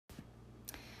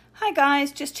Hi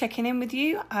guys, just checking in with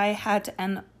you. I had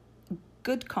a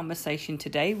good conversation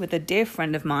today with a dear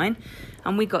friend of mine,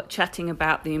 and we got chatting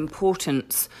about the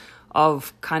importance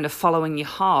of kind of following your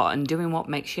heart and doing what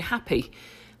makes you happy.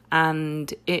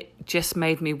 And it just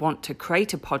made me want to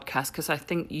create a podcast because I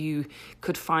think you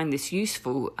could find this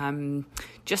useful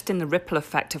just in the ripple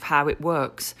effect of how it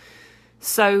works.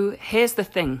 So here's the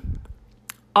thing.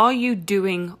 Are you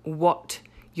doing what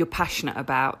you're passionate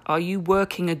about? Are you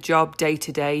working a job day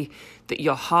to day that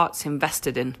your heart's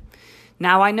invested in?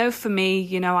 Now, I know for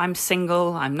me, I'm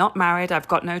single, I'm not married, I've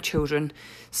got no children.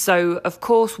 So, of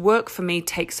course, work for me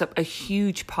takes up a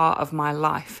huge part of my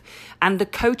life. And the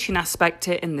coaching aspect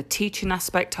of it and the teaching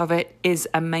aspect of it is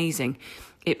amazing.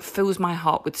 It fills my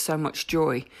heart with so much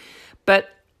joy. But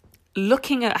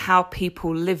looking at how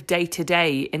people live day to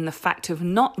day in the fact of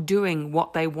not doing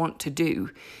what they want to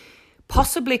do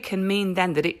possibly can mean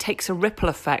then that it takes a ripple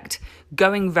effect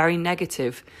going very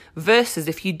negative, versus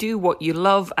if you do what you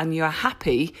love and you're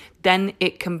happy, then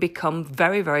it can become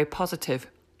very, very positive.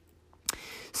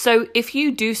 So if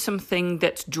you do something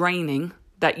that's draining,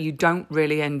 that you don't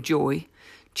really enjoy,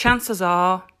 chances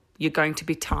are you're going to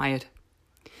be tired.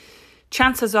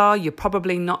 Chances are you're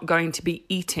probably not going to be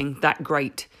eating that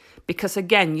great because,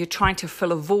 again, you're trying to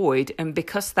fill a void, and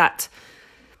because that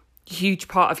huge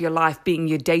part of your life being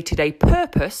your day-to-day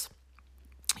purpose,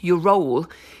 your role,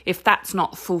 if that's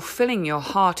not fulfilling your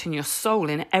heart and your soul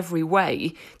in every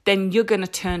way, then you're going to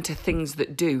turn to things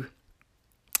that do.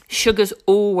 Sugar's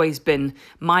always been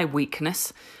my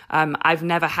weakness. I've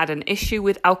never had an issue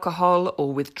with alcohol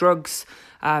or with drugs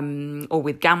or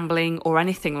with gambling or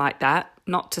anything like that.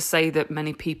 Not to say that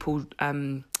many people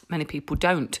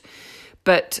don't,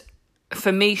 but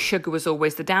for me, sugar was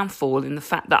always the downfall in the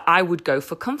fact that I would go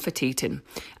for comfort eating.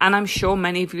 And I'm sure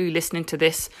many of you listening to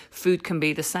this, food can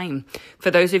be the same. For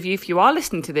those of you, if you are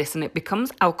listening to this and it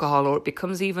becomes alcohol or it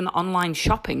becomes even online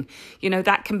shopping,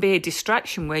 that can be a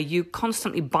distraction where you're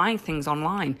constantly buying things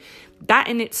online. That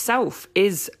in itself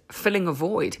is filling a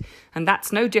void. And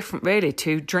that's no different really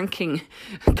to drinking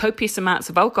copious amounts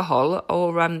of alcohol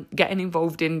or getting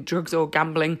involved in drugs or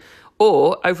gambling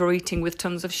or overeating with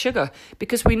tons of sugar.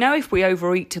 Because we know if we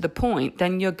overeat to the point,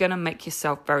 then you're going to make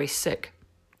yourself very sick.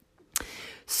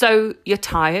 So you're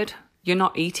tired, you're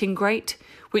not eating great,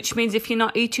 which means if you're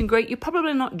not eating great, you're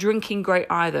probably not drinking great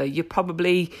either. You're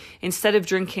probably, instead of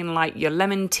drinking like your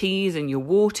lemon teas and your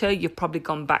water, you've probably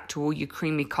gone back to all your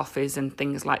creamy coffees and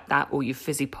things like that, or your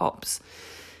fizzy pops.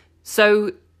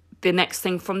 So the next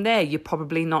thing from there, you're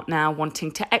probably not now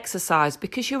wanting to exercise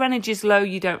because your energy's low,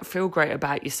 you don't feel great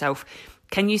about yourself.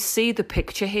 Can you see the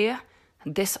picture here?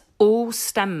 This all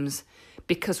stems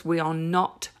because we are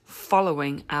not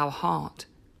following our heart.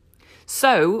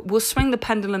 So we'll swing the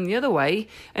pendulum the other way,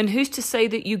 and who's to say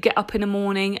that you get up in the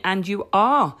morning and you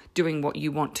are doing what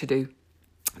you want to do?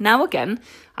 Now, again,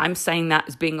 I'm saying that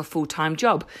as being a full-time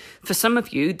job. For some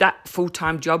of you, that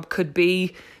full-time job could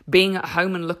be being at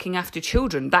home and looking after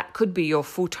children. That could be your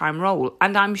full-time role.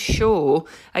 And I'm sure,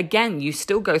 again, you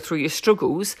still go through your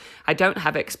struggles. I don't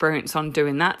have experience on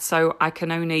doing that, so I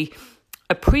can only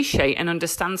appreciate and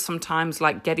understand sometimes,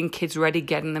 like getting kids ready,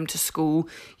 getting them to school.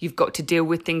 You've got to deal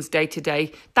with things day to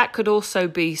day. That could also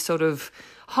be sort of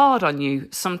hard on you.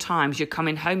 Sometimes you're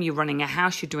coming home, you're running a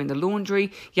house, you're doing the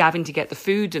laundry, you're having to get the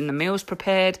food and the meals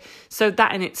prepared. So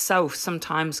that in itself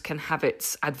sometimes can have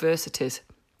its adversities.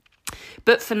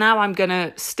 But for now, I'm going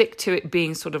to stick to it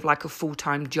being sort of like a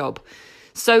full-time job.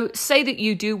 So say that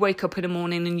you do wake up in the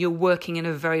morning and you're working in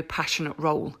a very passionate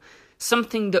role,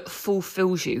 something that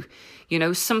fulfills you,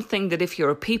 something that if you're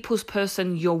a people's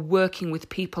person, you're working with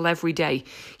people every day.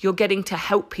 You're getting to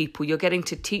help people. You're getting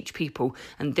to teach people.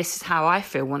 And this is how I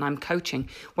feel when I'm coaching.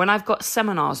 When I've got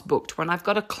seminars booked, when I've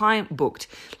got a client booked,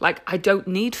 like I don't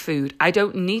need food. I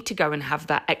don't need to go and have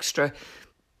that extra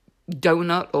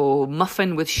donut or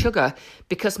muffin with sugar,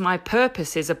 because my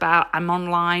purpose is about I'm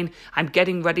online, I'm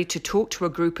getting ready to talk to a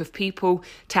group of people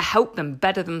to help them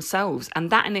better themselves, and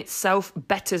that in itself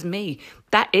betters me.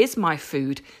 That is my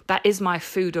food. That is my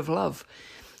food of love.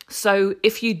 So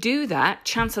if you do that,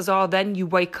 chances are then you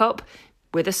wake up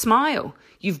with a smile.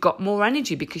 You've got more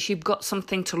energy because you've got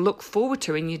something to look forward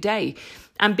to in your day,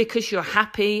 and because you're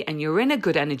happy and you're in a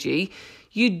good energy,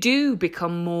 you do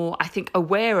become more, I think,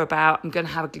 aware about, I'm going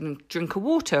to have a drink of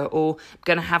water or I'm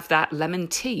going to have that lemon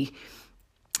tea.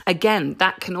 Again,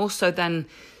 that can also then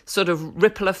sort of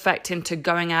ripple effect into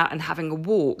going out and having a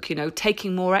walk,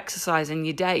 taking more exercise in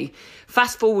your day.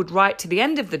 Fast forward right to the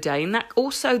end of the day, and that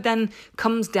also then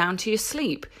comes down to your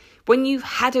sleep. when you've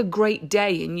had a great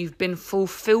day and you've been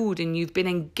fulfilled and you've been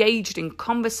engaged in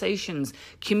conversations,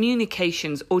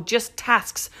 communications, or just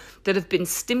tasks that have been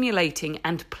stimulating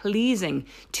and pleasing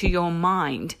to your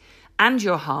mind and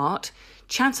your heart,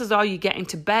 chances are you get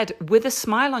into bed with a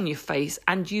smile on your face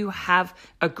and you have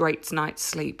a great night's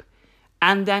sleep.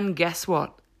 And then guess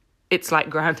what? It's like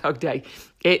Groundhog Day.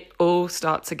 It all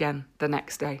starts again the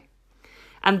next day.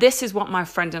 And this is what my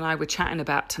friend and I were chatting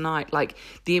about tonight, like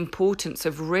the importance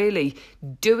of really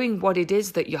doing what it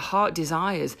is that your heart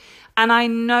desires. And I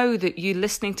know that you're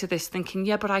listening to this thinking,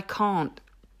 yeah, but I can't.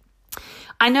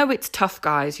 I know it's tough,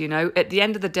 guys, you know. At the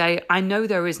end of the day, I know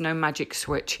there is no magic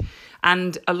switch.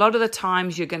 And a lot of the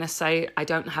times you're going to say, I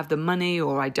don't have the money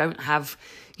or I don't have,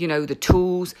 the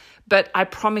tools. But I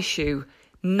promise you,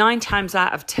 9 times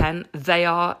out of 10, they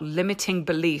are limiting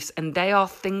beliefs and they are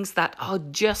things that are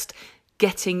just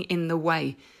getting in the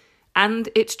way. And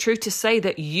it's true to say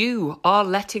that you are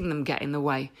letting them get in the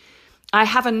way. I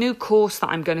have a new course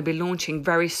that I'm going to be launching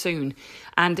very soon,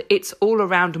 and it's all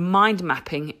around mind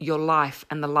mapping your life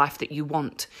and the life that you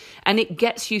want. And it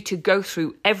gets you to go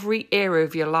through every area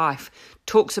of your life,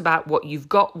 talks about what you've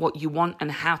got, what you want,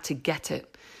 and how to get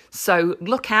it. So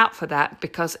look out for that,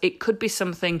 because it could be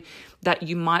something that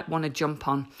you might want to jump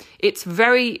on. It's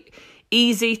very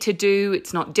easy to do.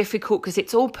 It's not difficult because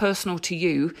it's all personal to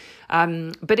you,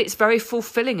 but it's very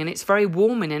fulfilling and it's very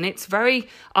warming and it's very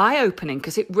eye-opening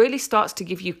because it really starts to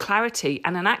give you clarity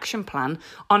and an action plan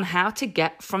on how to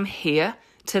get from here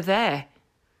to there.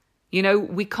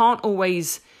 We can't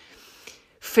always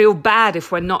feel bad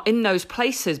if we're not in those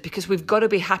places, because we've got to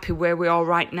be happy where we are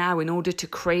right now in order to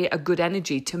create a good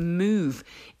energy to move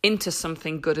into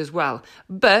something good as well.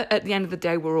 But at the end of the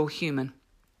day, we're all human.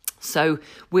 So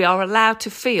we are allowed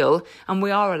to feel, and we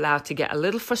are allowed to get a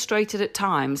little frustrated at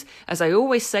times. As I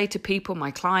always say to people, my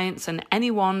clients and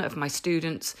any one of my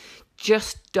students,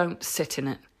 just don't sit in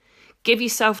it. Give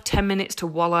yourself 10 minutes to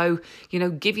wallow,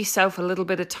 give yourself a little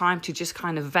bit of time to just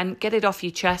kind of vent, get it off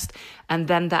your chest, and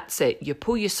then that's it. You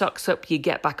pull your socks up, you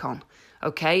get back on,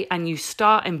 okay? And you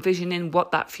start envisioning what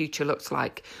that future looks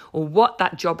like or what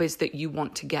that job is that you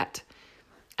want to get.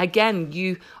 Again,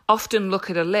 you often look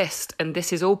at a list, and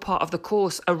this is all part of the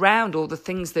course, around all the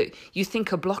things that you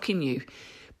think are blocking you.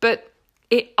 But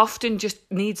it often just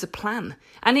needs a plan,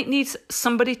 and it needs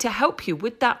somebody to help you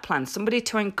with that plan, somebody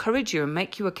to encourage you and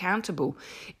make you accountable.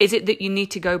 Is it that you need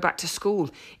to go back to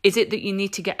school? Is it that you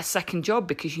need to get a second job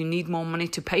because you need more money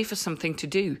to pay for something to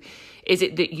do? Is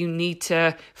it that you need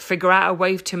to figure out a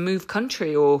way to move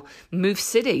country or move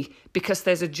city because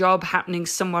there's a job happening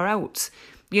somewhere else?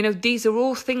 These are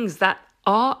all things that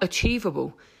are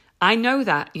achievable. I know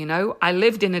that, I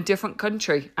lived in a different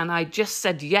country and I just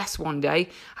said yes one day.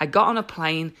 I got on a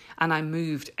plane and I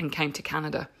moved and came to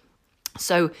Canada.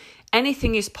 So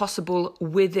anything is possible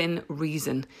within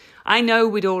reason. I know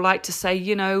we'd all like to say,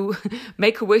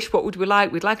 make a wish, what would we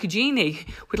like? We'd like a genie.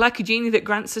 We'd like a genie that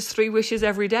grants us 3 wishes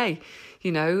every day.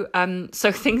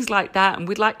 So things like that. And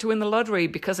we'd like to win the lottery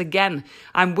because, again,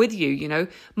 I'm with you,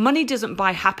 money doesn't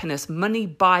buy happiness. Money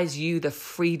buys you the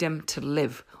freedom to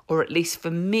live, or at least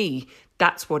for me,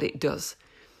 that's what it does.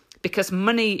 Because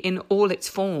money in all its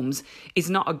forms is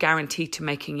not a guarantee to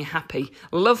making you happy.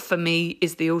 Love for me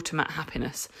is the ultimate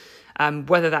happiness,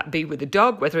 whether that be with a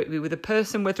dog, whether it be with a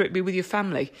person, whether it be with your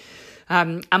family.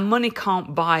 And money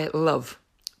can't buy love.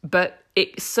 But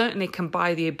it certainly can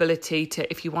buy the ability to,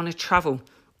 if you want to travel,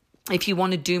 if you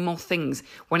want to do more things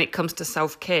when it comes to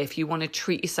self-care, if you want to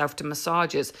treat yourself to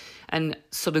massages and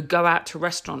sort of go out to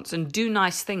restaurants and do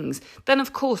nice things, then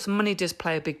of course money does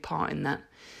play a big part in that.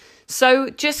 So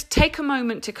just take a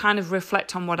moment to kind of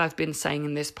reflect on what I've been saying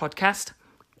in this podcast.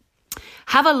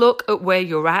 Have a look at where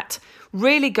you're at.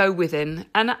 Really go within.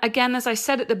 And again, as I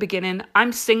said at the beginning,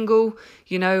 I'm single,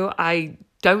 I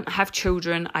don't have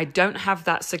children. I don't have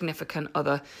that significant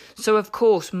other. So, of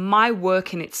course, my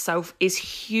work in itself is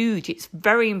huge. It's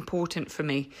very important for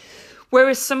me.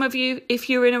 Whereas some of you,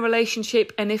 if you're in a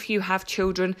relationship and if you have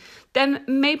children, then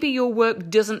maybe your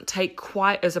work doesn't take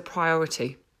quite as a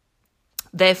priority.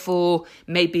 Therefore,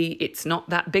 maybe it's not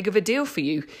that big of a deal for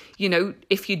you.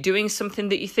 If you're doing something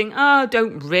that you think, I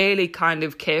don't really kind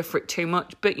of care for it too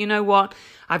much, but you know what?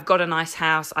 I've got a nice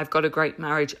house, I've got a great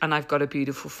marriage, and I've got a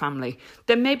beautiful family.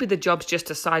 Then maybe the job's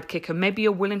just a sidekick and maybe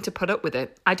you're willing to put up with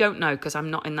it. I don't know, because I'm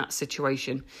not in that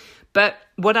situation. But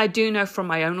what I do know from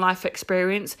my own life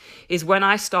experience is when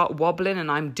I start wobbling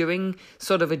and I'm doing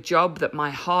sort of a job that my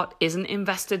heart isn't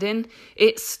invested in,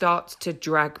 it starts to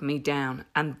drag me down.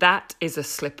 And that is a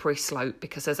slippery slope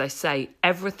because, as I say,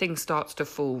 everything starts to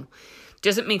fall.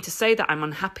 Doesn't mean to say that I'm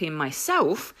unhappy in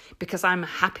myself, because I'm a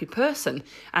happy person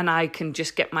and I can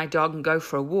just get my dog and go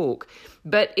for a walk.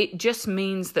 But it just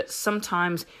means that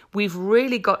sometimes we've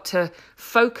really got to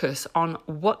focus on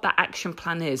what that action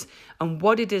plan is and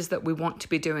what it is that we want to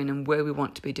be doing and where we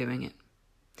want to be doing it.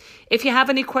 If you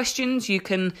have any questions, you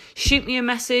can shoot me a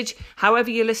message, however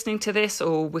you're listening to this,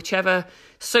 or whichever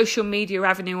social media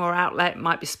avenue or outlet. It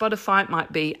might be Spotify, it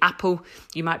might be Apple,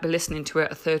 you might be listening to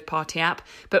it, a third-party app.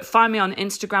 But find me on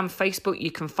Instagram, Facebook, you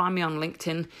can find me on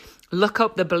LinkedIn. Look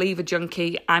up The Believer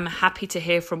Junkie. I'm happy to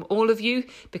hear from all of you,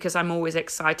 because I'm always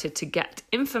excited to get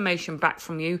information back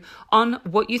from you on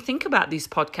what you think about these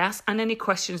podcasts and any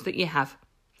questions that you have.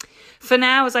 For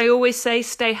now, as I always say,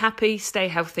 stay happy, stay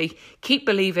healthy, keep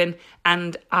believing,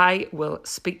 and I will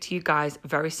speak to you guys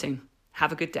very soon.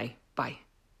 Have a good day. Bye.